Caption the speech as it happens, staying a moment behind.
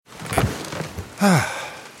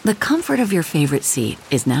The comfort of your favorite seat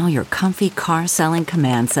is now your comfy car-selling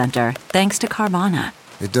command center, thanks to Carvana.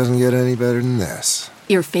 It doesn't get any better than this.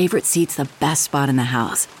 Your favorite seat's the best spot in the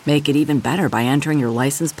house. Make it even better by entering your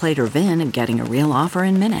license plate or VIN and getting a real offer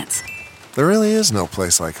in minutes. There really is no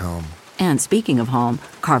place like home. And speaking of home,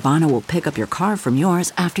 Carvana will pick up your car from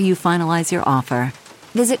yours after you finalize your offer.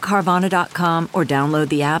 Visit Carvana.com or download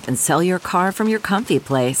the app and sell your car from your comfy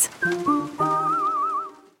place.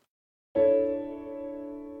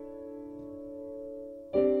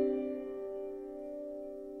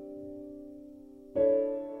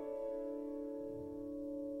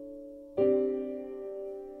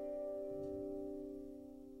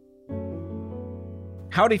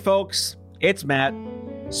 Howdy, folks. It's Matt.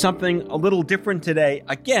 Something a little different today,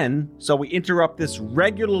 again, so we interrupt this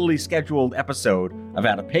regularly scheduled episode of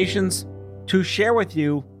Out of Patience to share with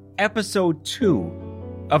you episode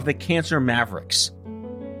 2 of the Cancer Mavericks.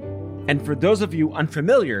 And for those of you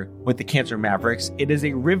unfamiliar with the Cancer Mavericks, it is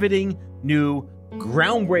a riveting, new,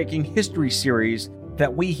 groundbreaking history series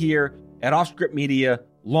that we here at Offscript Media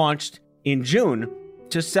launched in June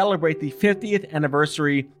to celebrate the 50th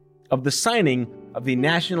anniversary of the signing of the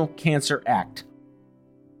National Cancer Act.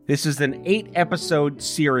 This is an 8-episode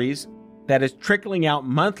series that is trickling out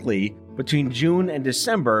monthly between June and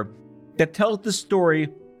December that tells the story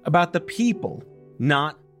about the people,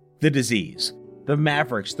 not the disease. The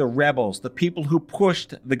Mavericks, the rebels, the people who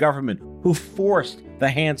pushed the government, who forced the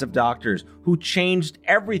hands of doctors, who changed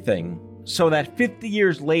everything so that 50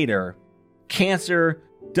 years later, cancer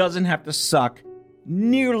doesn't have to suck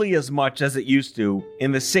nearly as much as it used to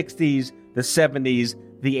in the 60s, the 70s,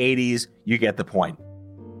 the 80s. You get the point.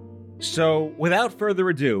 So, without further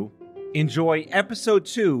ado, enjoy episode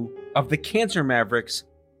 2 of the Cancer Mavericks,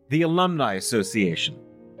 the Alumni Association.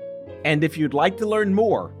 And if you'd like to learn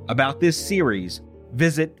more about this series,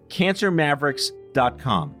 visit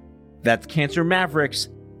cancermavericks.com. That's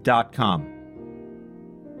cancermavericks.com.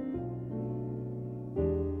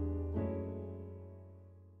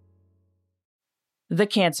 The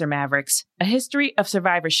Cancer Mavericks, a history of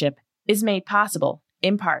survivorship, is made possible,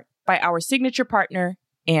 in part, by our signature partner,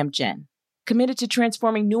 Amgen, committed to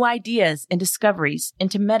transforming new ideas and discoveries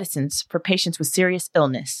into medicines for patients with serious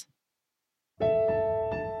illness.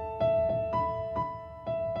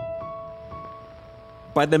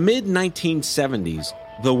 By the mid-1970s,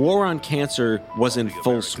 the war on cancer was in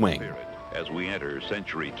full swing. As we enter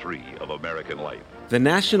century 3 of American life. The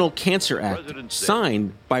National Cancer Act,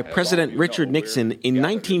 signed by President Richard Nixon in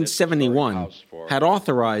 1971, had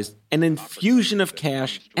authorized an infusion of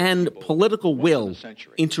cash and political will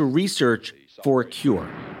into research for a cure.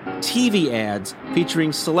 TV ads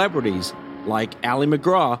featuring celebrities like Ally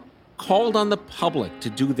McGraw called on the public to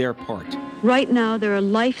do their part. Right now, there are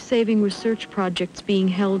life-saving research projects being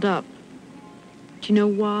held up. Do you know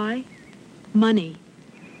why? Money.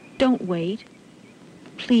 Don't wait.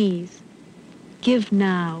 Please, give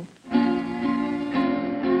now.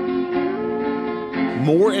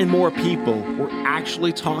 More and more people were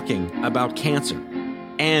actually talking about cancer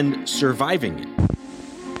and surviving it.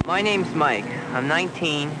 My name's Mike. I'm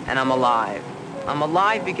 19 and I'm alive. I'm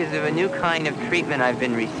alive because of a new kind of treatment I've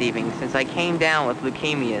been receiving since I came down with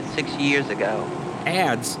leukemia 6 years ago.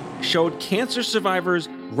 Ads showed cancer survivors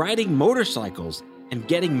riding motorcycles and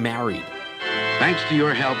getting married. Thanks to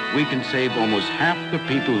your help, we can save almost half the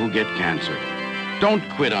people who get cancer. Don't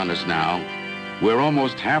quit on us now. We're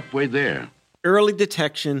almost halfway there. Early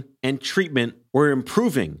detection and treatment were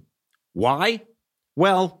improving. Why?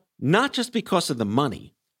 Well, not just because of the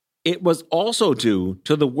money. It was also due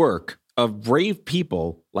to the work of brave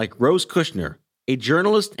people like Rose Kushner, a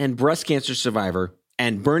journalist and breast cancer survivor,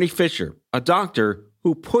 and Bernie Fisher, a doctor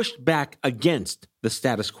who pushed back against the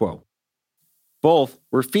status quo. Both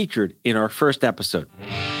were featured in our first episode.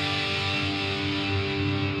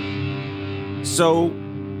 So,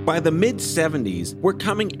 by the mid-70s, we're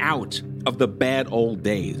coming out of the bad old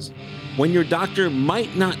days, when your doctor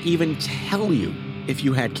might not even tell you if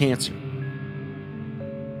you had cancer.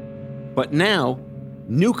 But now,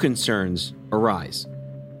 new concerns arise.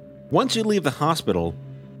 Once you leave the hospital,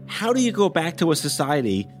 how do you go back to a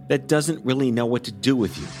society that doesn't really know what to do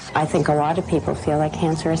with you? I think a lot of people feel like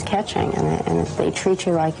cancer is catching, and they treat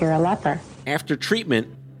you like you're a leper. After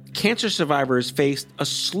treatment, cancer survivors faced a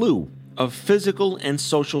slew of physical and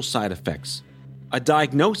social side effects. A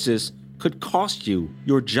diagnosis could cost you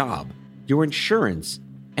your job, your insurance,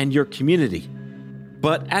 and your community.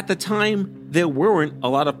 But at the time, there weren't a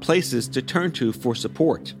lot of places to turn to for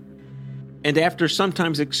support. And after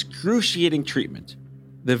sometimes excruciating treatment,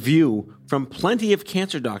 the view from plenty of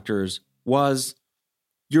cancer doctors was,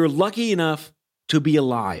 you're lucky enough to be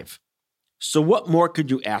alive. So what more could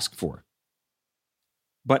you ask for?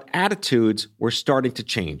 But attitudes were starting to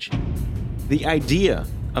change. The idea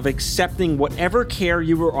of accepting whatever care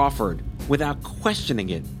you were offered without questioning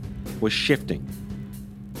it was shifting.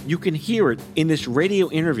 You can hear it in this radio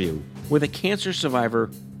interview with a cancer survivor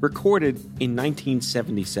recorded in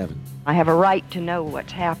 1977. I have a right to know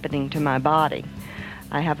what's happening to my body.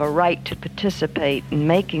 I have a right to participate in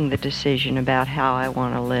making the decision about how I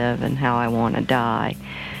want to live and how I want to die.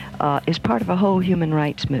 Is part of a whole human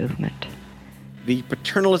rights movement. The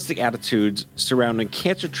paternalistic attitudes surrounding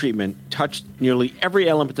cancer treatment touched nearly every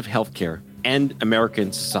element of healthcare and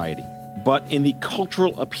American society. But in the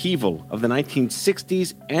cultural upheaval of the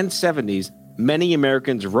 1960s and 70s, many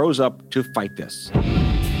Americans rose up to fight this.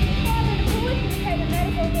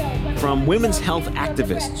 From women's health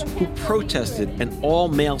activists who protested an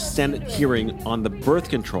all-male Senate hearing on the birth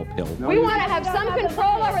control pill. We want to have some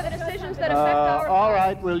control over the decisions that affect our all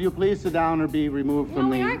right, will you please sit down or be removed from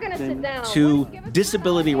the... No, we aren't going to sit down. To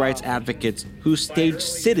disability rights advocates who staged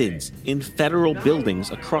sit-ins in federal buildings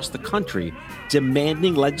across the country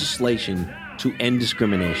demanding legislation to end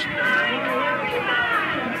discrimination.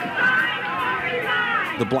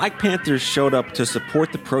 The Black Panthers showed up to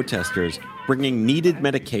support the protesters, bringing needed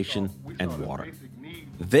medication and water.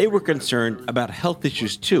 They were concerned about health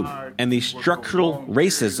issues too, and the structural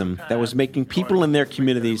racism that was making people in their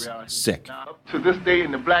communities sick. To this day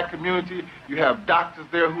in the black community, you have doctors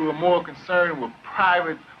there who are more concerned with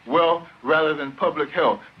private wealth rather than public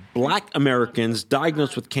health. Black Americans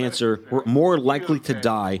diagnosed with cancer were more likely to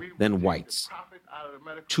die than whites.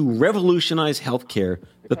 To revolutionize healthcare,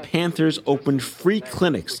 the Panthers opened free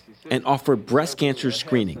clinics and offered breast cancer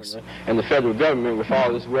screenings. And the federal government, with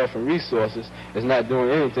all its wealth and resources, is not doing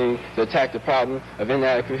anything to attack the problem of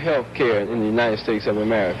inadequate health care in the United States of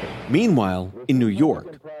America. Meanwhile, in New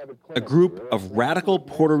York, a group of radical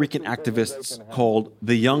Puerto Rican activists called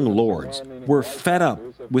the Young Lords were fed up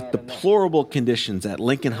with deplorable conditions at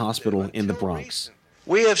Lincoln Hospital in the Bronx.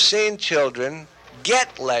 We have seen children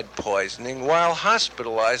get lead poisoning while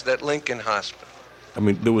hospitalized at Lincoln Hospital. I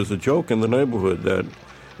mean, there was a joke in the neighborhood that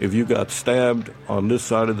if you got stabbed on this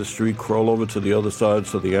side of the street, crawl over to the other side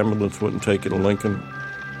so the ambulance wouldn't take you to Lincoln.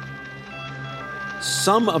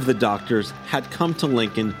 Some of the doctors had come to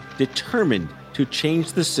Lincoln determined to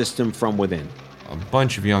change the system from within. A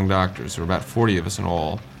bunch of young doctors, there were about 40 of us in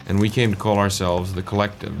all, and we came to call ourselves the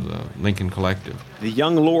Collective, the Lincoln Collective. The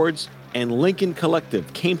Young Lords and Lincoln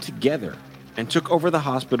Collective came together and took over the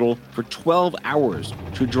hospital for 12 hours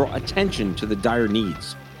to draw attention to the dire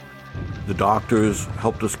needs. The doctors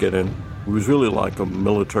helped us get in. It was really like a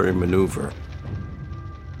military maneuver.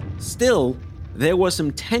 Still, there was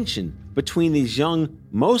some tension between these young,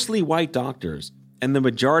 mostly white doctors and the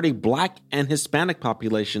majority black and Hispanic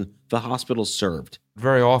population the hospital served.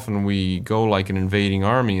 Very often we go like an invading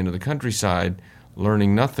army into the countryside,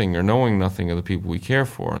 learning nothing or knowing nothing of the people we care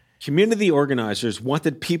for. Community organizers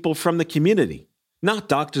wanted people from the community, not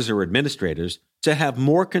doctors or administrators, to have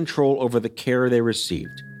more control over the care they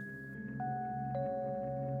received.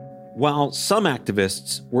 While some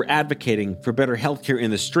activists were advocating for better healthcare in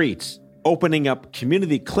the streets, opening up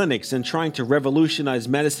community clinics and trying to revolutionize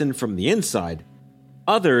medicine from the inside,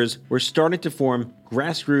 others were starting to form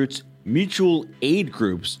grassroots mutual aid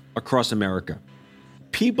groups across America.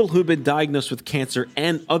 People who'd been diagnosed with cancer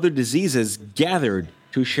and other diseases gathered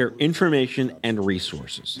to share information and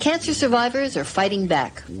resources. Cancer survivors are fighting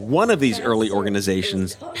back. One of these early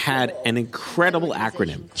organizations had an incredible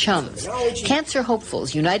acronym. CHUMS, Cancer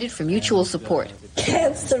Hopefuls United for Mutual Support.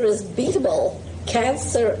 Cancer is beatable,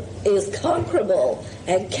 cancer is conquerable,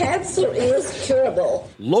 and cancer is curable.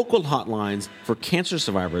 Local hotlines for cancer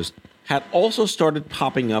survivors had also started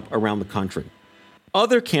popping up around the country.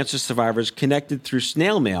 Other cancer survivors connected through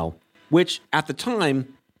snail mail, which at the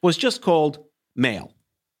time was just called mail.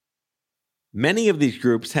 Many of these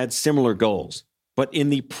groups had similar goals, but in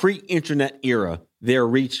the pre-internet era, their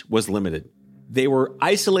reach was limited. They were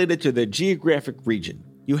isolated to their geographic region.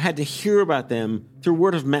 You had to hear about them through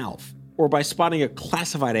word of mouth, or by spotting a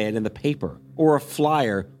classified ad in the paper, or a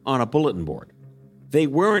flyer on a bulletin board. They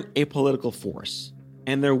weren't a political force,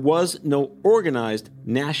 and there was no organized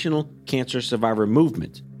national cancer survivor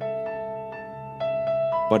movement.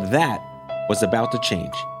 But that was about to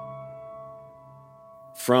change.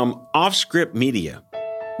 From Offscript Media,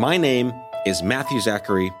 my name is Matthew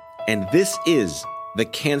Zachary, and this is The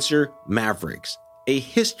Cancer Mavericks, a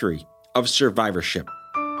history of survivorship,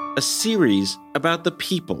 a series about the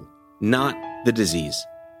people, not the disease.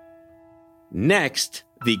 Next,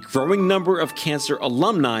 the growing number of cancer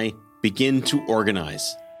alumni begin to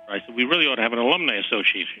organize. I said, we really ought to have an alumni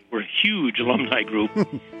association. We're a huge alumni group,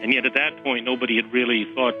 and yet at that point, nobody had really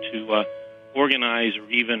thought to organize or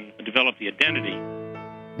even develop the identity.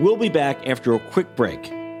 We'll be back after a quick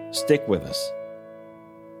break. Stick with us.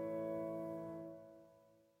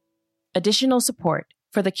 Additional support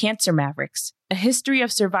for the Cancer Mavericks, a history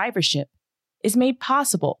of survivorship, is made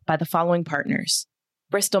possible by the following partners: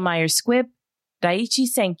 Bristol Myers Squibb, Daiichi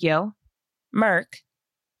Sankyo, Merck,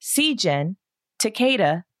 Seagen,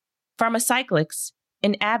 Takeda, Pharmacyclics,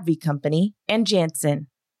 an AbbVie company, and Janssen.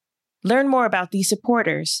 Learn more about these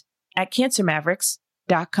supporters at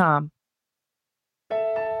cancermavericks.com.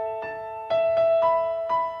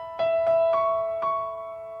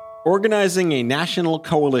 Organizing a national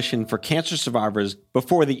coalition for cancer survivors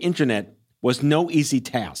before the internet was no easy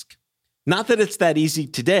task. Not that it's that easy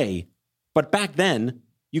today, but back then,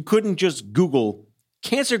 you couldn't just Google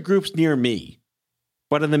cancer groups near me.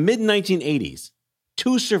 But in the mid-1980s,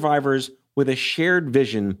 two survivors with a shared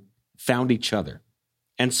vision found each other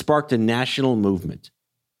and sparked a national movement.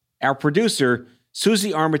 Our producer,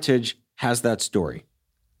 Susie Armitage, has that story.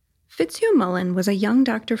 Fitzhugh Mullen was a young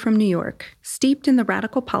doctor from New York, steeped in the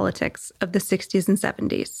radical politics of the 60s and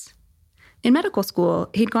 70s. In medical school,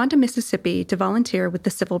 he'd gone to Mississippi to volunteer with the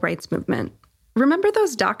civil rights movement. Remember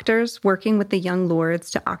those doctors working with the young lords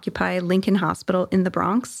to occupy Lincoln Hospital in the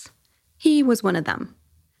Bronx? He was one of them.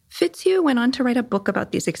 Fitzhugh went on to write a book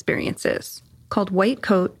about these experiences, called White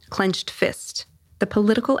Coat, Clenched Fist: The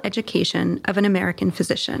Political Education of an American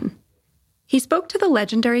Physician. He spoke to the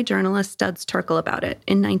legendary journalist Studs Terkel about it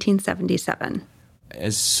in 1977.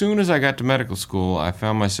 As soon as I got to medical school, I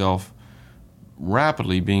found myself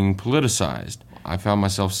rapidly being politicized. I found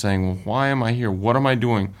myself saying, well, why am I here? What am I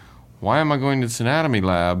doing? Why am I going to this anatomy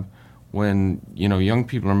lab when, young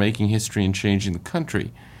people are making history and changing the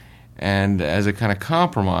country? And as a kind of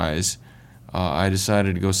compromise, I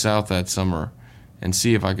decided to go south that summer and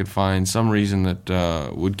see if I could find some reason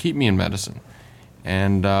that would keep me in medicine.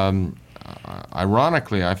 And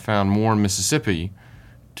ironically, I found more in Mississippi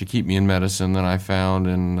to keep me in medicine than I found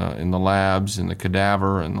in the labs, in the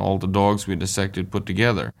cadaver, and all the dogs we dissected put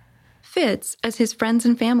together. Fitz, as his friends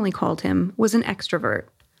and family called him, was an extrovert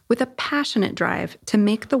with a passionate drive to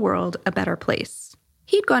make the world a better place.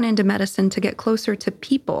 He'd gone into medicine to get closer to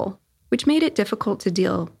people, which made it difficult to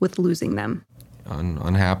deal with losing them.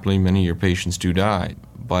 Unhappily, many of your patients do die,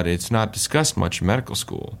 but it's not discussed much in medical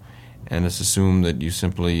school, and it's assumed that you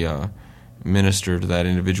simply minister to that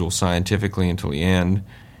individual scientifically until the end.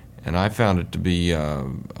 And I found it to be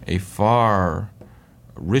a far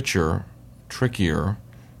richer, trickier,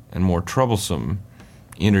 and more troublesome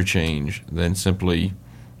interchange than simply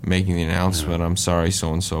making the announcement, I'm sorry,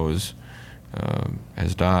 so-and-so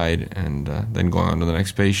has died, and then going on to the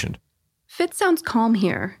next patient. Fitz sounds calm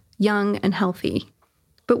here, young and healthy.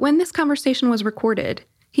 But when this conversation was recorded,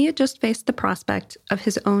 he had just faced the prospect of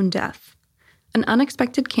his own death, an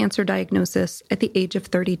unexpected cancer diagnosis at the age of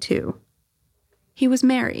 32. He was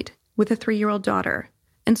married with a 3-year-old daughter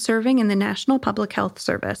and serving in the National Public Health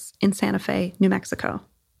Service in Santa Fe, New Mexico.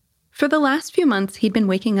 For the last few months, he'd been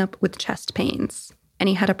waking up with chest pains, and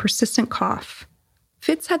he had a persistent cough.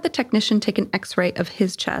 Fitz had the technician take an x-ray of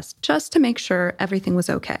his chest just to make sure everything was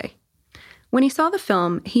okay. When he saw the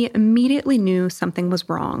film, he immediately knew something was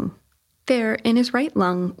wrong. There, in his right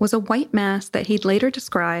lung, was a white mass that he'd later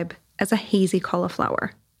describe as a hazy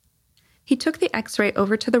cauliflower. He took the x-ray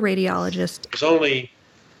over to the radiologist. It was only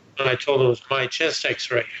when I told him it was my chest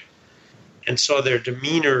x-ray and saw their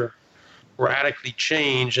demeanor radically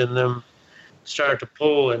change and them start to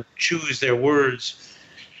pull and choose their words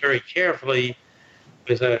very carefully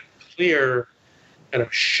with a clear kind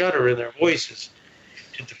of shudder in their voices.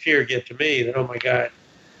 Did the fear get to me that, oh my God,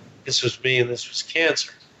 this was me and this was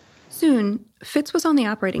cancer? Soon, Fitz was on the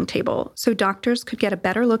operating table so doctors could get a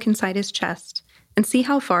better look inside his chest and see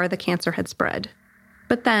how far the cancer had spread.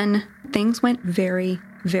 But then, things went very,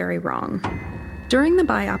 very wrong. During the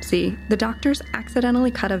biopsy, the doctors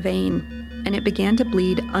accidentally cut a vein, and it began to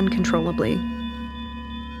bleed uncontrollably.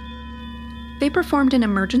 They performed an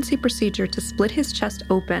emergency procedure to split his chest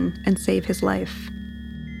open and save his life.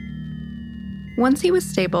 Once he was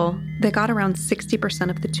stable, they got around 60%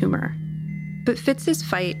 of the tumor. But Fitz's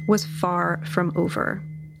fight was far from over.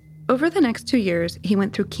 Over the next 2 years, he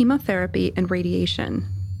went through chemotherapy and radiation.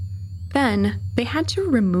 Then, they had to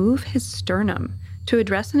remove his sternum to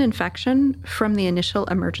address an infection from the initial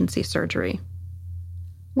emergency surgery.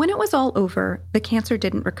 When it was all over, the cancer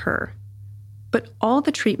didn't recur. But all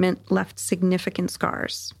the treatment left significant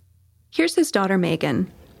scars. Here's his daughter,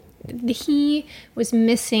 Megan. He was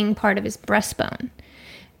missing part of his breastbone.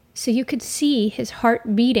 So you could see his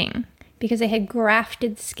heart beating because they had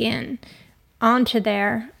grafted skin onto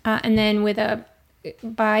there, and then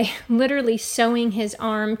by literally sewing his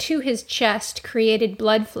arm to his chest, created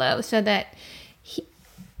blood flow so that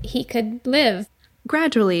he could live.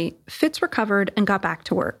 Gradually, Fitz recovered and got back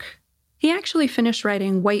to work. He actually finished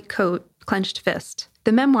writing White Coat, Clenched Fist,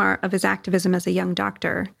 the memoir of his activism as a young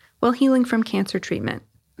doctor, while healing from cancer treatment.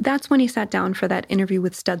 That's when he sat down for that interview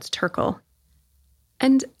with Studs Terkel.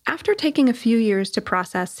 And after taking a few years to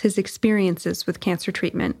process his experiences with cancer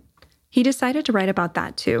treatment, he decided to write about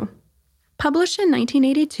that too. Published in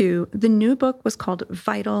 1982, the new book was called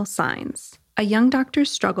Vital Signs, A Young Doctor's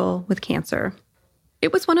Struggle with Cancer.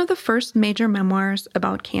 It was one of the first major memoirs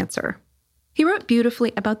about cancer. He wrote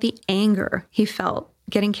beautifully about the anger he felt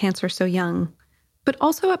getting cancer so young, but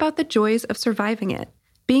also about the joys of surviving it,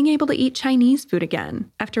 being able to eat Chinese food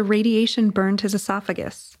again after radiation burned his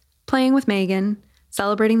esophagus, playing with Megan,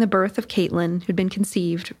 celebrating the birth of Caitlin, who'd been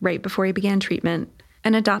conceived right before he began treatment,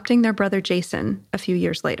 and adopting their brother Jason a few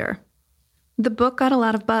years later. The book got a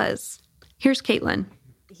lot of buzz. Here's Caitlin.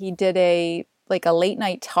 He did a late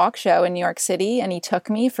night talk show in New York City, and he took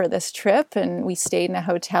me for this trip, and we stayed in a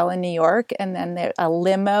hotel in New York, and then a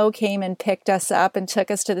limo came and picked us up and took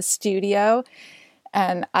us to the studio.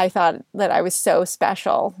 And I thought that I was so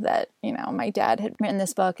special that, my dad had written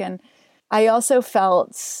this book. And I also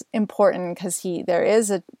felt important because there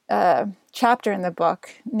is a chapter in the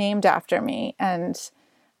book named after me, and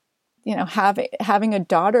having a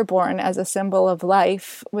daughter born as a symbol of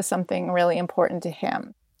life was something really important to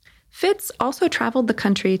him. Fitz also traveled the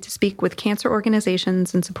country to speak with cancer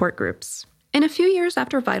organizations and support groups. And a few years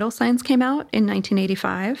after Vital Signs came out in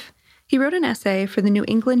 1985, he wrote an essay for the New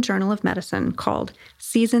England Journal of Medicine called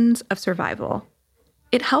Seasons of Survival.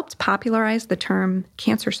 It helped popularize the term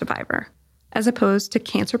cancer survivor, as opposed to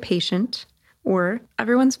cancer patient, or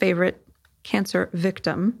everyone's favorite, cancer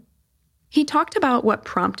victim. He talked about what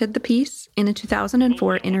prompted the piece in a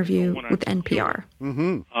 2004 interview with NPR.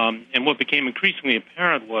 And what became increasingly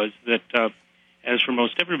apparent was that, as for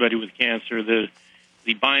most everybody with cancer, the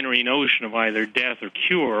binary notion of either death or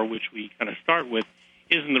cure, which we kind of start with,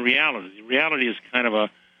 isn't the reality. The reality is kind of a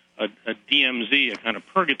DMZ, a kind of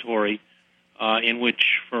purgatory, in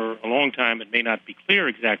which for a long time it may not be clear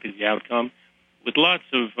exactly the outcome, with lots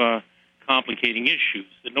of complicating issues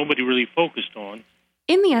that nobody really focused on.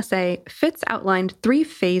 In the essay, Fitz outlined 3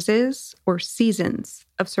 phases or seasons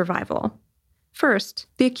of survival. First,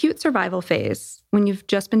 the acute survival phase, when you've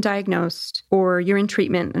just been diagnosed or you're in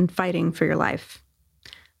treatment and fighting for your life.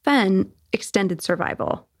 Then, extended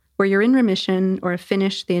survival, where you're in remission or have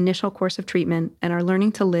finished the initial course of treatment and are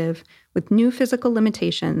learning to live with new physical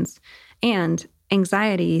limitations and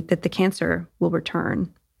anxiety that the cancer will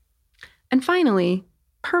return. And finally,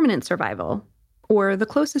 permanent survival, or the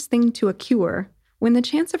closest thing to a cure, when the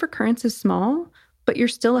chance of recurrence is small, but you're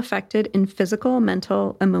still affected in physical,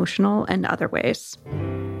 mental, emotional, and other ways.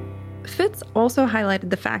 Fitz also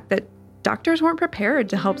highlighted the fact that doctors weren't prepared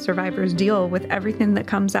to help survivors deal with everything that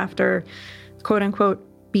comes after, quote-unquote,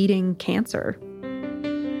 beating cancer.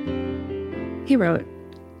 He wrote,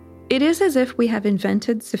 "It is as if we have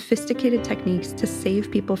invented sophisticated techniques to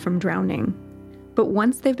save people from drowning, but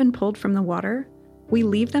once they've been pulled from the water, we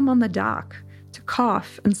leave them on the dock to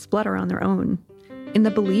cough and splutter on their own, in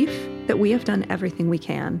the belief that we have done everything we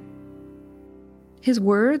can." His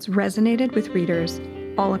words resonated with readers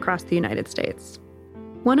all across the United States.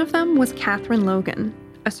 One of them was Catherine Logan,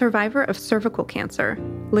 a survivor of cervical cancer,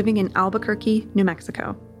 living in Albuquerque, New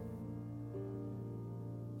Mexico.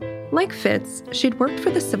 Like Fitz, she'd worked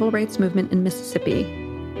for the civil rights movement in Mississippi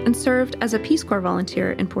and served as a Peace Corps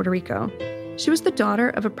volunteer in Puerto Rico. She was the daughter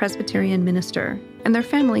of a Presbyterian minister, and their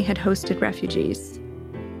family had hosted refugees.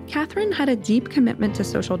 Catherine had a deep commitment to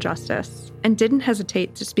social justice and didn't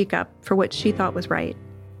hesitate to speak up for what she thought was right.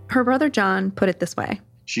 Her brother John put it this way.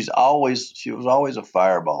 She was always a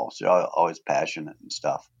fireball. She was always passionate and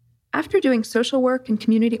stuff. After doing social work and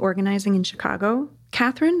community organizing in Chicago,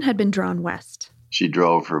 Catherine had been drawn west. She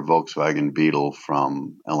drove her Volkswagen Beetle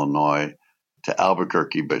from Illinois to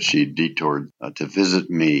Albuquerque, but she detoured to visit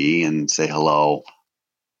me and say hello.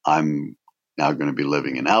 I'm now going to be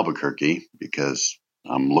living in Albuquerque because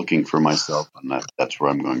I'm looking for myself, and that's where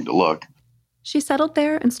I'm going to look. She settled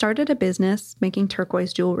there and started a business making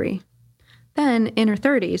turquoise jewelry. Then, in her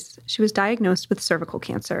 30s, she was diagnosed with cervical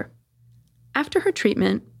cancer. After her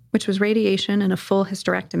treatment, which was radiation and a full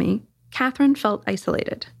hysterectomy, Catherine felt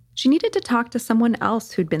isolated. She needed to talk to someone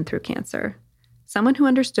else who'd been through cancer, someone who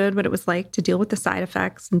understood what it was like to deal with the side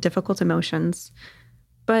effects and difficult emotions.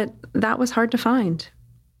 But that was hard to find.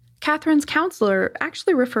 Catherine's counselor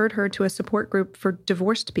actually referred her to a support group for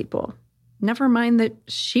divorced people, never mind that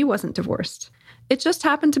she wasn't divorced. It just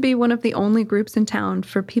happened to be one of the only groups in town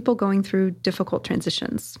for people going through difficult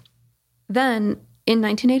transitions. Then, in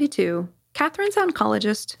 1982, Catherine's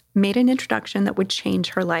oncologist made an introduction that would change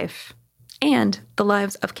her life and the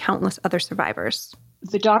lives of countless other survivors.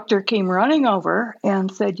 The doctor came running over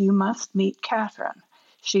and said, "You must meet Catherine.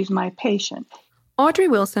 She's my patient." Audrey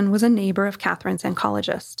Wilson was a neighbor of Catherine's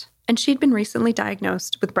oncologist, and she'd been recently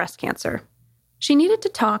diagnosed with breast cancer. She needed to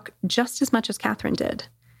talk just as much as Catherine did.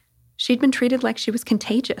 She'd been treated like she was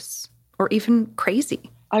contagious or even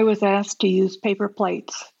crazy. I was asked to use paper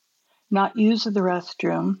plates, not use the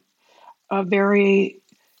restroom. A very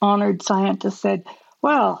honored scientist said,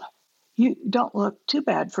 "Well, you don't look too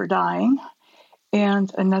bad for dying."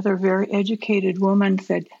 And another very educated woman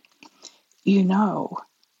said, "You know,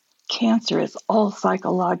 cancer is all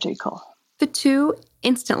psychological." The two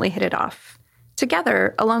instantly hit it off.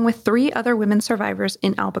 Together, along with 3 other women survivors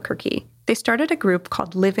in Albuquerque, they started a group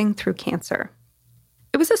called Living Through Cancer.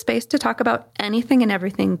 It was a space to talk about anything and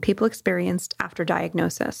everything people experienced after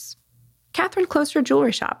diagnosis. Catherine closed her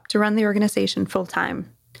jewelry shop to run the organization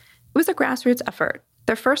full-time. It was a grassroots effort.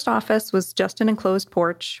 Their first office was just an enclosed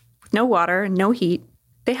porch, with no water and no heat.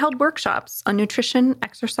 They held workshops on nutrition,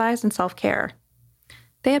 exercise, and self-care.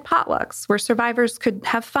 They had potlucks where survivors could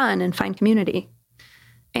have fun and find community.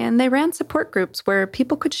 And they ran support groups where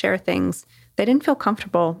people could share things they didn't feel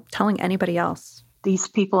comfortable telling anybody else. These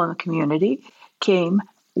people in the community came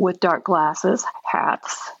with dark glasses,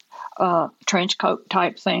 hats, trench coat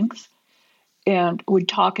type things, and would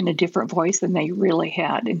talk in a different voice than they really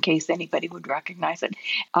had in case anybody would recognize it.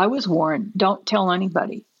 I was warned, don't tell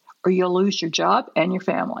anybody or you'll lose your job and your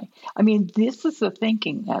family. I mean, this is the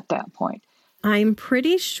thinking at that point. I'm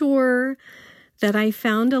pretty sure that I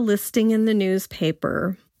found a listing in the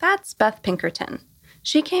newspaper. That's Beth Pinkerton.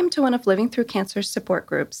 She came to one of Living Through Cancer's support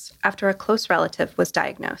groups after a close relative was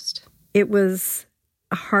diagnosed. It was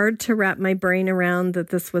hard to wrap my brain around that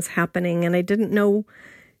this was happening, and I didn't know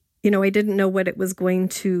what it was going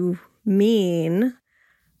to mean.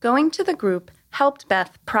 Going to the group helped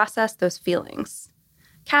Beth process those feelings.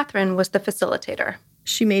 Catherine was the facilitator.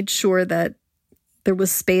 She made sure that there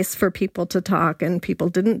was space for people to talk and people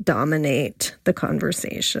didn't dominate the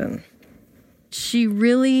conversation. She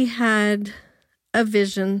really had a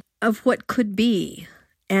vision of what could be,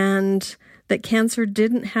 and that cancer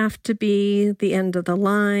didn't have to be the end of the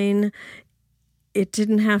line. It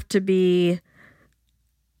didn't have to be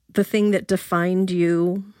the thing that defined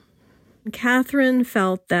you. Catherine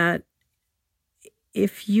felt that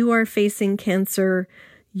if you are facing cancer,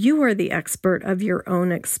 you are the expert of your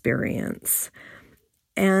own experience.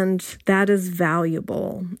 And that is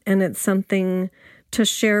valuable, and it's something to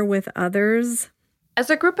share with others. As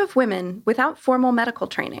a group of women without formal medical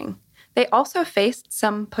training, they also faced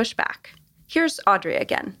some pushback. Here's Audrey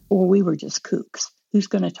again. Well, we were just kooks. Who's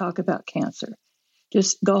going to talk about cancer?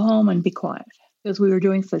 Just go home and be quiet, because we were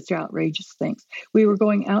doing such outrageous things. We were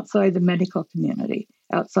going outside the medical community,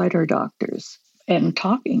 outside our doctors, and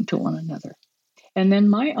talking to one another. And then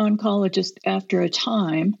my oncologist, after a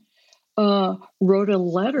time, wrote a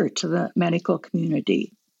letter to the medical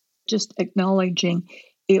community, just acknowledging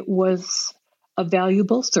it was a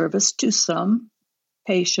valuable service to some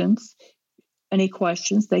patients. Any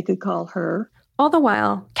questions, they could call her. All the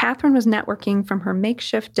while, Catherine was networking from her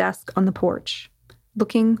makeshift desk on the porch,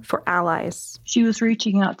 looking for allies. She was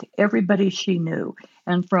reaching out to everybody she knew,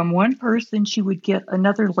 and from one person, she would get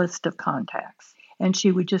another list of contacts, and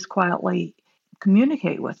she would just quietly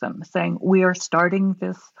communicate with them, saying, "We are starting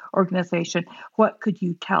this organization. What could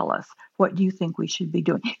you tell us? What do you think we should be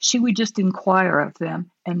doing?" She would just inquire of them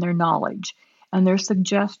and their knowledge and their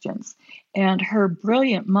suggestions. And her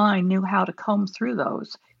brilliant mind knew how to comb through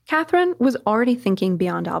those. Catherine was already thinking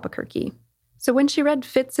beyond Albuquerque. So when she read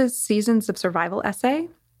Fitz's Seasons of Survival essay,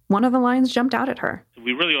 one of the lines jumped out at her.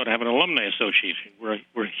 We really ought to have an alumni association.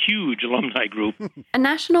 We're a huge alumni group. A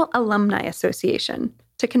national alumni association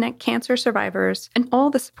to connect cancer survivors and all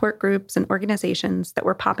the support groups and organizations that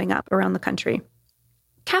were popping up around the country.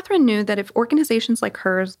 Catherine knew that if organizations like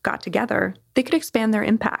hers got together, they could expand their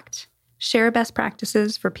impact, share best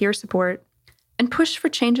practices for peer support, and push for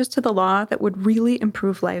changes to the law that would really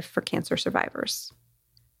improve life for cancer survivors.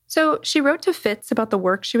 So she wrote to Fitz about the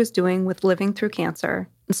work she was doing with Living Through Cancer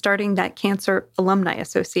and starting that Cancer Alumni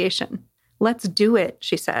Association. "Let's do it,"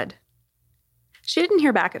 she said. She didn't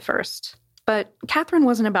hear back at first, but Catherine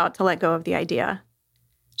wasn't about to let go of the idea.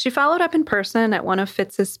 She followed up in person at one of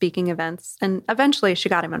Fitz's speaking events, and eventually she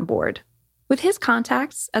got him on board. With his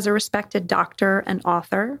contacts as a respected doctor and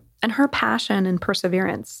author, and her passion and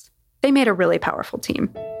perseverance, they made a really powerful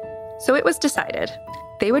team. So it was decided.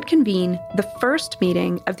 they would convene the first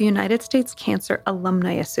meeting of the United States Cancer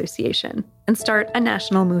Alumni Association and start a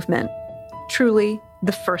national movement, truly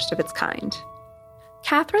the first of its kind.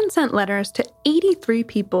 Catherine sent letters to 83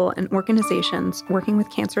 people and organizations working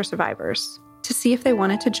with cancer survivors to see if they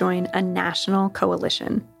wanted to join a national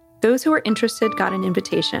coalition. Those who were interested got an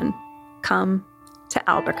invitation. Come to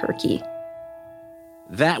Albuquerque.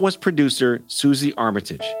 That was producer Susie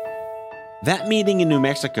Armitage. That meeting in New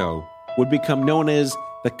Mexico would become known as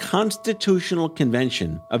the Constitutional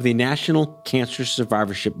Convention of the National Cancer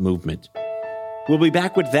Survivorship Movement. We'll be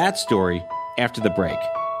back with that story after the break.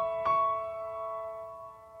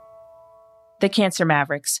 The Cancer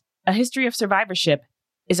Mavericks, A History of Survivorship,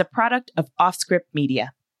 is a product of Offscript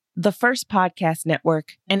Media, the first podcast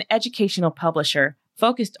network and educational publisher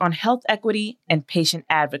focused on health equity and patient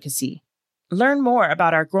advocacy. Learn more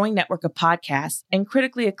about our growing network of podcasts and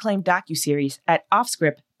critically acclaimed docuseries at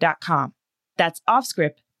offscript.com. That's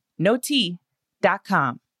offscript, no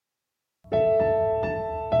T.com.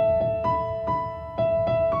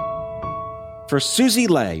 For Susie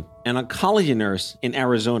Lay, an oncology nurse in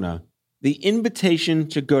Arizona, the invitation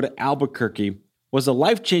to go to Albuquerque was a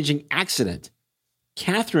life-changing accident.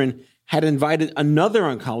 Catherine had invited another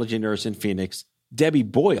oncology nurse in Phoenix, Debbie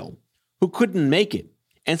Boyle, who couldn't make it,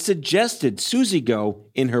 and suggested Susie go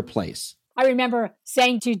in her place. I remember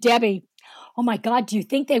saying to Debbie, "Oh my God, do you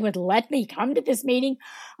think they would let me come to this meeting?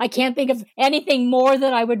 I can't think of anything more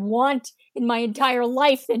that I would want in my entire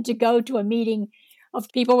life than to go to a meeting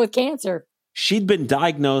of people with cancer." She'd been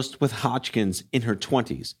diagnosed with Hodgkin's in her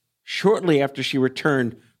 20s, shortly after she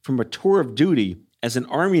returned from a tour of duty as an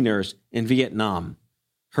Army nurse in Vietnam.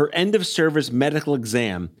 Her end-of-service medical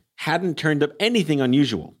exam hadn't turned up anything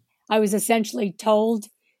unusual. I was essentially told,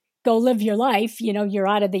 go live your life, you're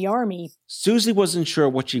out of the Army. Susie wasn't sure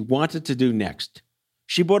what she wanted to do next.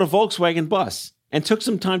 She bought a Volkswagen bus and took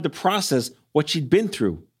some time to process what she'd been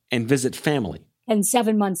through and visit family. And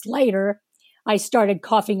 7 months later, I started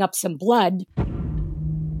coughing up some blood.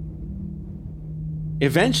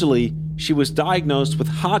 Eventually, she was diagnosed with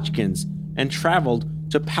Hodgkin's and traveled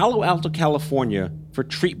to Palo Alto, California for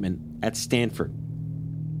treatment at Stanford.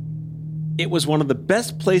 It was one of the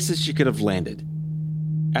best places she could have landed.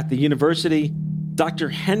 At the university, Dr.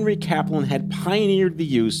 Henry Kaplan had pioneered the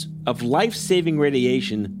use of life-saving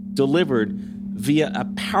radiation delivered via a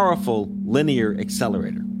powerful linear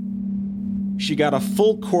accelerator. She got a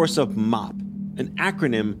full course of MOP, an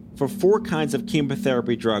acronym for 4 kinds of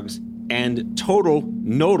chemotherapy drugs, and total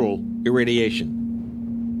nodal irradiation.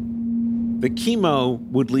 The chemo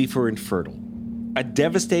would leave her infertile, a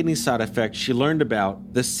devastating side effect she learned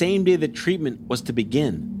about the same day the treatment was to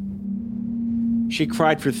begin. She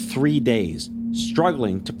cried for 3 days,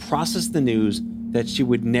 struggling to process the news that she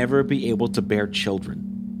would never be able to bear children.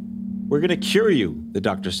 "We're going to cure you," the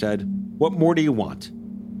doctor said. "What more do you want?"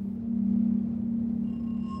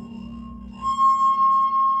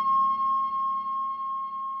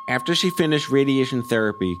 After she finished radiation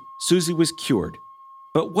therapy, Susie was cured.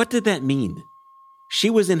 But what did that mean? She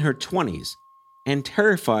was in her 20s and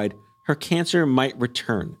terrified her cancer might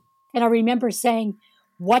return. And I remember saying,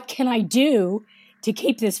 what can I do to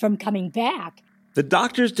keep this from coming back? The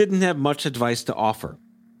doctors didn't have much advice to offer.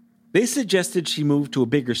 They suggested she move to a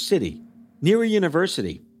bigger city, near a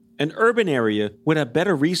university, an urban area would have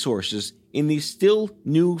better resources in the still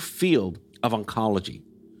new field of oncology,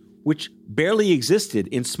 which barely existed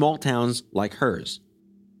in small towns like hers.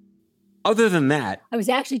 Other than that, I was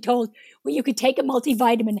actually told, well, you could take a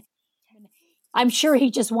multivitamin. I'm sure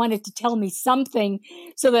he just wanted to tell me something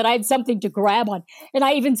so that I had something to grab on. And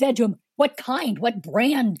I even said to him, what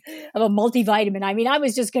brand of a multivitamin? I mean, I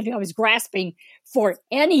was grasping for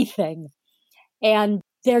anything. And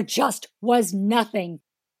there just was nothing.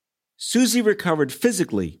 Susie recovered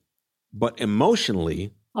physically, but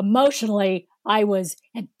emotionally, I was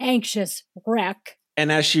an anxious wreck. And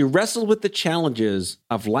as she wrestled with the challenges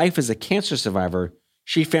of life as a cancer survivor,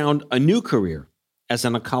 she found a new career as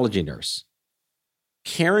an oncology nurse.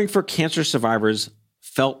 Caring for cancer survivors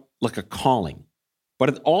felt like a calling, but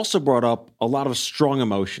it also brought up a lot of strong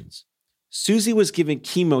emotions. Susie was giving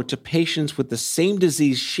chemo to patients with the same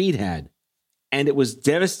disease she'd had, and it was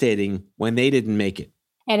devastating when they didn't make it.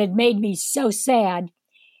 And it made me so sad,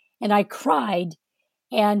 and I cried,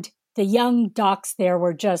 and the young docs there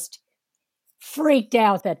were just freaked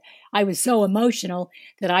out that I was so emotional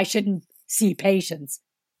that I shouldn't see patients.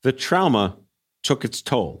 The trauma took its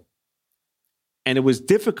toll, and it was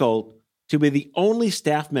difficult to be the only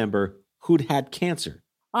staff member who'd had cancer.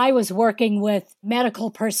 I was working with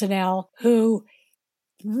medical personnel who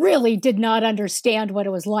really did not understand what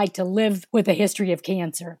it was like to live with a history of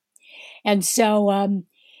cancer. And so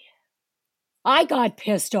I got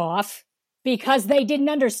pissed off because they didn't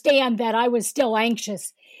understand that I was still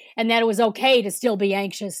anxious and that it was okay to still be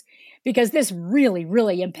anxious, because this really,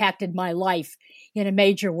 really impacted my life in a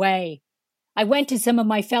major way. I went to some of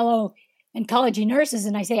my fellow oncology nurses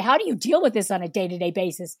and I say, how do you deal with this on a day-to-day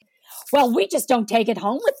basis? Well, we just don't take it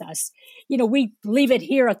home with us. We leave it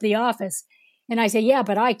here at the office. And I say, yeah,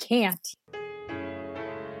 but I can't.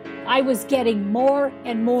 I was getting more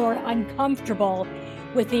and more uncomfortable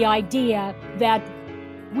with the idea that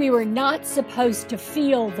we were not supposed to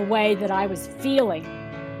feel the way that I was feeling.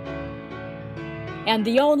 And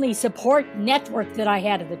the only support network that I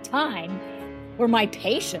had at the time were my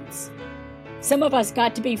patients. Some of us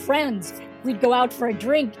got to be friends. We'd go out for a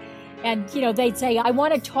drink and, they'd say, I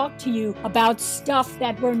want to talk to you about stuff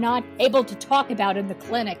that we're not able to talk about in the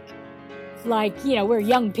clinic. Like, we're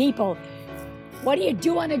young people. What do you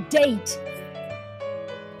do on a date?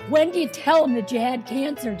 When do you tell them that you had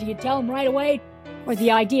cancer? Do you tell them right away? Or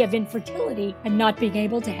the idea of infertility and not being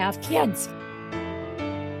able to have kids.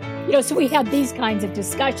 So we had these kinds of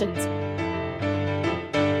discussions.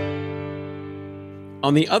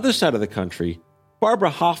 On the other side of the country, Barbara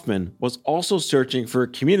Hoffman was also searching for a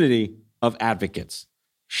community of advocates.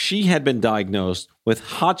 She had been diagnosed with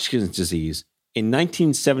Hodgkin's disease in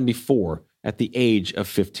 1974 at the age of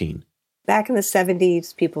 15. Back in the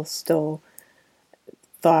 70s, people still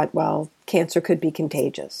thought, well, cancer could be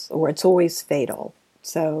contagious or it's always fatal.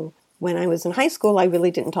 So when I was in high school, I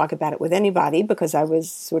really didn't talk about it with anybody because I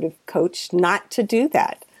was sort of coached not to do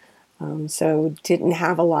that. So didn't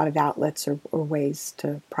have a lot of outlets or ways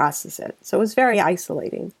to process it. So it was very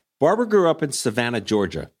isolating. Barbara grew up in Savannah,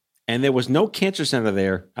 Georgia, and there was no cancer center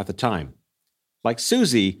there at the time. Like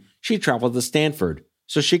Susie, she traveled to Stanford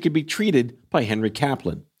so she could be treated by Henry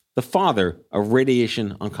Kaplan, the father of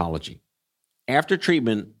radiation oncology. After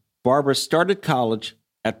treatment, Barbara started college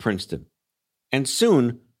at Princeton. And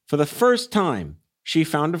soon, for the first time, she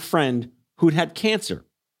found a friend who'd had cancer,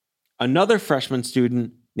 another freshman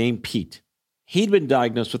student named Pete. He'd been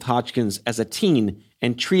diagnosed with Hodgkin's as a teen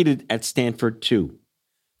and treated at Stanford too.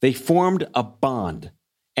 They formed a bond,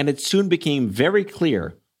 and it soon became very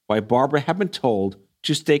clear why Barbara had been told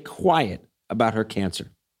to stay quiet about her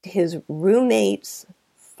cancer. His roommate's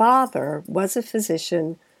father was a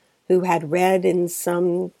physician who had read in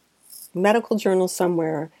some medical journal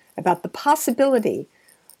somewhere about the possibility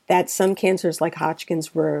that some cancers like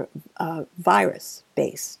Hodgkin's were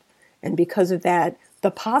virus-based. And because of that, the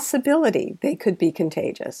possibility they could be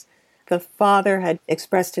contagious. The father had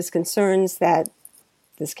expressed his concerns that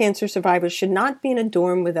this cancer survivor should not be in a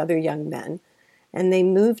dorm with other young men, and they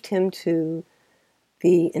moved him to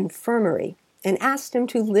the infirmary and asked him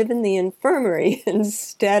to live in the infirmary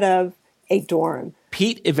instead of a dorm.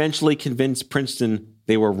 Pete eventually convinced Princeton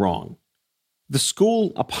they were wrong. The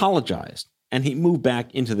school apologized, and he moved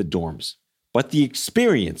back into the dorms. But the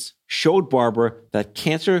experience showed Barbara that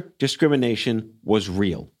cancer discrimination was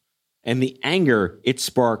real, and the anger it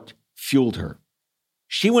sparked fueled her.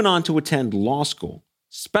 She went on to attend law school,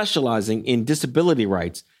 specializing in disability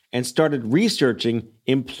rights, and started researching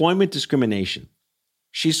employment discrimination.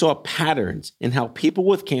 She saw patterns in how people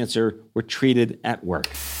with cancer were treated at work.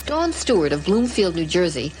 Dawn Stewart of Bloomfield, New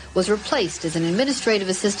Jersey, was replaced as an administrative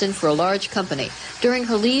assistant for a large company during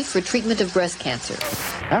her leave for treatment of breast cancer.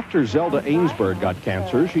 After Zelda Ainsberg got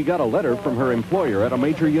cancer, she got a letter from her employer at a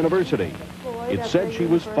major university. It said she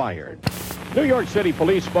was fired. New York City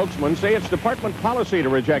police spokesmen say it's department policy to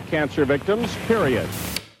reject cancer victims, period.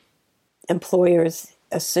 Employers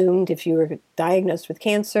assumed if you were diagnosed with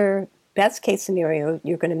cancer, best case scenario,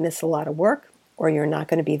 you're going to miss a lot of work, or you're not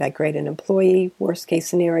going to be that great an employee. Worst case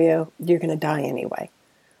scenario, you're going to die anyway.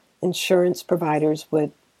 Insurance providers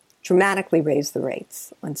would dramatically raise the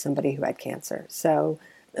rates on somebody who had cancer. So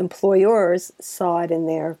employers saw it in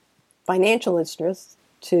their financial interest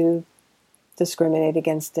to discriminate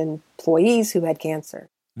against employees who had cancer.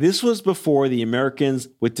 This was before the Americans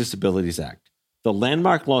with Disabilities Act, the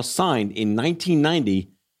landmark law signed in 1990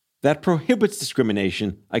 that prohibits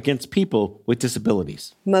discrimination against people with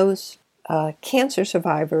disabilities. Most cancer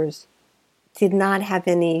survivors did not have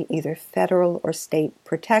any either federal or state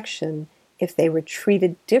protection if they were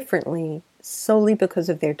treated differently solely because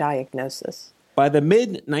of their diagnosis. By the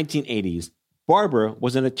mid-1980s, Barbara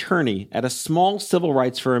was an attorney at a small civil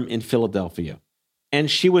rights firm in Philadelphia, and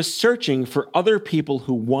she was searching for other people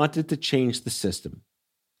who wanted to change the system.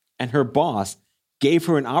 And her boss gave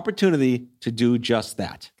her an opportunity to do just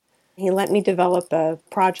that. He let me develop a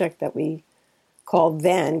project that we called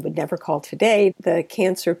then, would never call today, the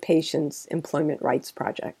Cancer Patients Employment Rights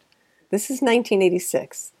Project. This is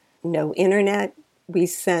 1986. No internet, We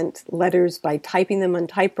sent letters by typing them on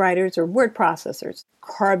typewriters or word processors,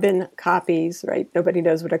 carbon copies, right? Nobody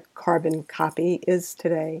knows what a carbon copy is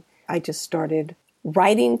today. I just started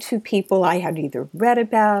writing to people I had either read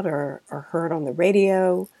about or heard on the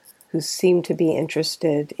radio who seemed to be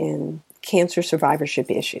interested in cancer survivorship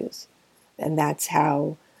issues. And that's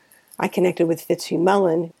how I connected with Fitzhugh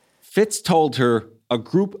Mullen. Fitz told her a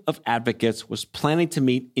group of advocates was planning to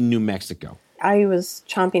meet in New Mexico. I was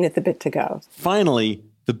chomping at the bit to go. Finally,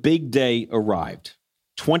 the big day arrived.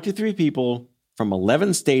 23 people from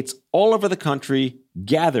 11 states all over the country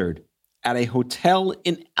gathered at a hotel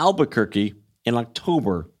in Albuquerque in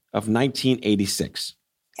October of 1986.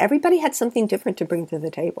 Everybody had something different to bring to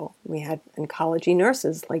the table. We had oncology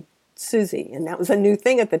nurses like Susie, and that was a new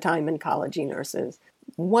thing at the time, oncology nurses.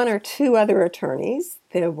 One or two other attorneys.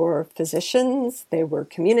 There were physicians, there were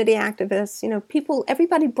community activists, people,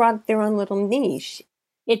 everybody brought their own little niche.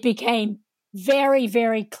 It became very,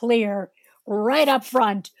 very clear right up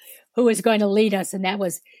front who was going to lead us, and that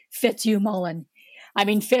was Fitzhugh Mullen. I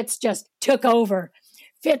mean, Fitz just took over.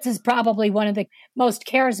 Fitz is probably one of the most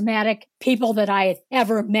charismatic people that I had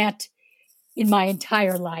ever met in my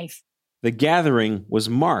entire life. The gathering was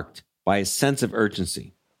marked by a sense of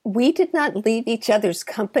urgency. We did not leave each other's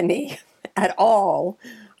company at all,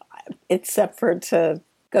 except for to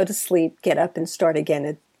go to sleep, get up, and start again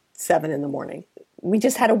at 7 a.m. We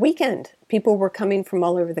just had a weekend. People were coming from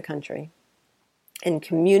all over the country. And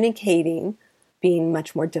communicating, being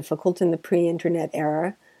much more difficult in the pre-internet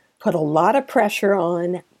era, put a lot of pressure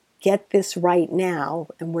on, get this right now,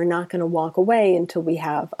 and we're not going to walk away until we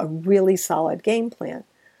have a really solid game plan.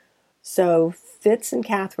 So Fitz and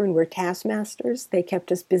Catherine were taskmasters. They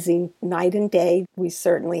kept us busy night and day. We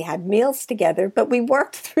certainly had meals together, but we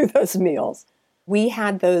worked through those meals. We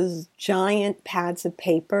had those giant pads of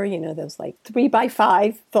paper, those like 3 by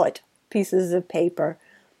 5 foot pieces of paper.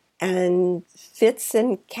 And Fitz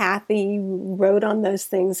and Kathy wrote on those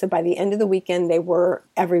things. So by the end of the weekend, they were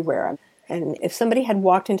everywhere. And if somebody had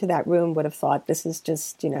walked into that room, would have thought this is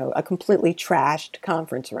just, a completely trashed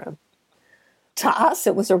conference room. To us,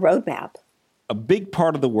 it was a roadmap. A big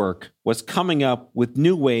part of the work was coming up with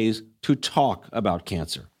new ways to talk about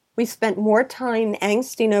cancer. We spent more time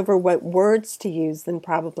angsting over what words to use than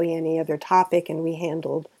probably any other topic, and we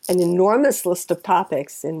handled an enormous list of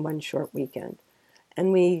topics in one short weekend.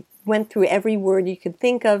 And we went through every word you could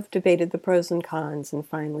think of, debated the pros and cons, and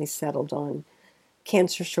finally settled on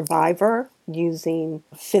cancer survivor, using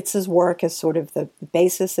Fitz's work as sort of the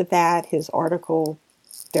basis of that. His article,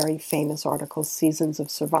 very famous article, Seasons of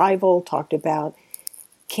Survival, talked about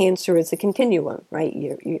cancer as a continuum, right?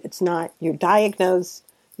 It's not, you're diagnosed,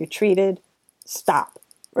 you're treated, stop,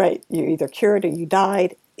 right? You're either cured or you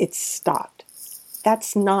died, it's stopped.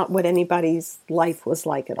 That's not what anybody's life was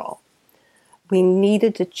like at all. We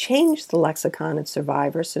needed to change the lexicon of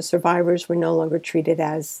survivors, so survivors were no longer treated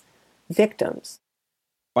as victims.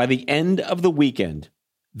 By the end of the weekend,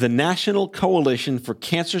 the National Coalition for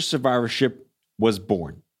Cancer Survivorship was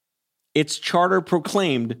born. Its charter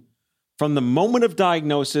proclaimed, from the moment of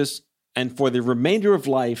diagnosis and for the remainder of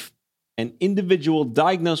life, an individual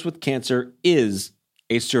diagnosed with cancer is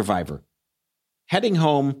a survivor. Heading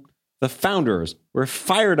home, the founders were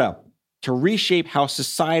fired up to reshape how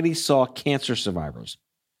society saw cancer survivors.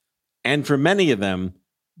 And for many of them,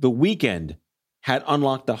 the weekend had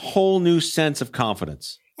unlocked a whole new sense of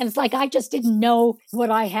confidence. And it's like I just didn't know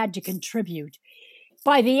what I had to contribute.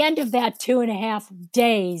 By the end of that 2.5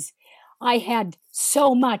 days, I had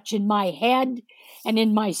so much in my head and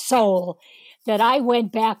in my soul that I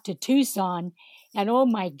went back to Tucson and, oh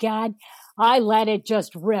my God, I let it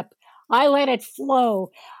just rip. I let it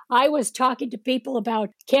flow. I was talking to people about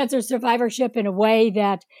cancer survivorship in a way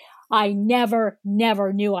that I never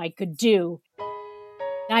knew I could do.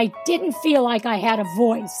 I didn't feel like I had a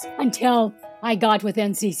voice until I got with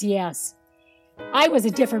NCCS. I was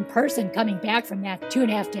a different person coming back from that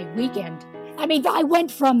 2.5-day weekend. I mean, I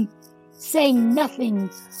went from saying nothing,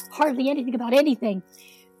 hardly anything about anything,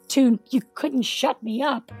 to you couldn't shut me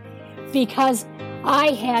up, because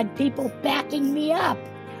I had people backing me up.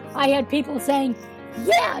 I had people saying,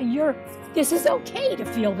 yeah, this is okay to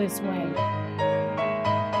feel this way.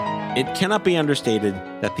 It cannot be understated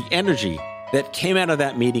that the energy that came out of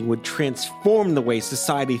that meeting would transform the way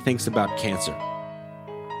society thinks about cancer.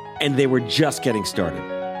 And they were just getting started.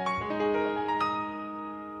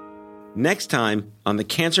 Next time on the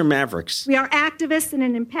Cancer Mavericks. We are activists in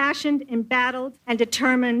an impassioned, embattled, and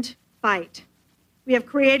determined fight. We have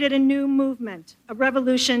created a new movement, a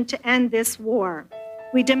revolution to end this war.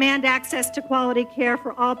 We demand access to quality care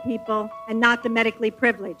for all people and not the medically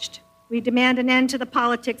privileged. We demand an end to the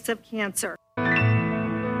politics of cancer.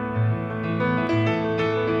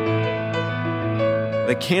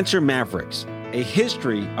 The Cancer Mavericks, A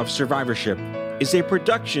History of Survivorship, is a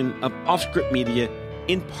production of Offscript Media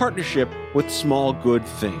in partnership with Small Good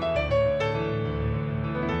Thing.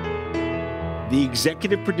 The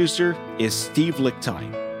executive producer is Steve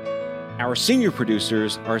Lichtai. Our senior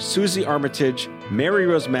producers are Susie Armitage, Mary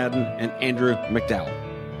Rose Madden, and Andrew McDowell.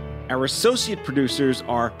 Our associate producers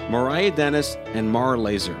are Mariah Dennis and Mara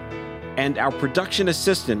Laser. And our production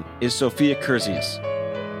assistant is Sophia Curzius.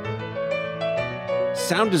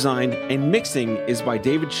 Sound design and mixing is by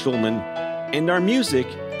David Schulman, and our music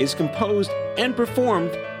is composed and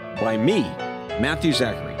performed by me, Matthew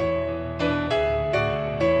Zachary.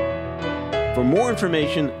 For more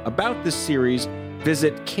information about this series,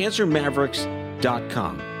 visit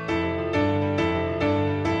cancermavericks.com.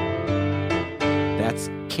 That's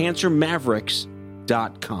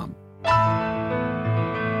cancermavericks.com.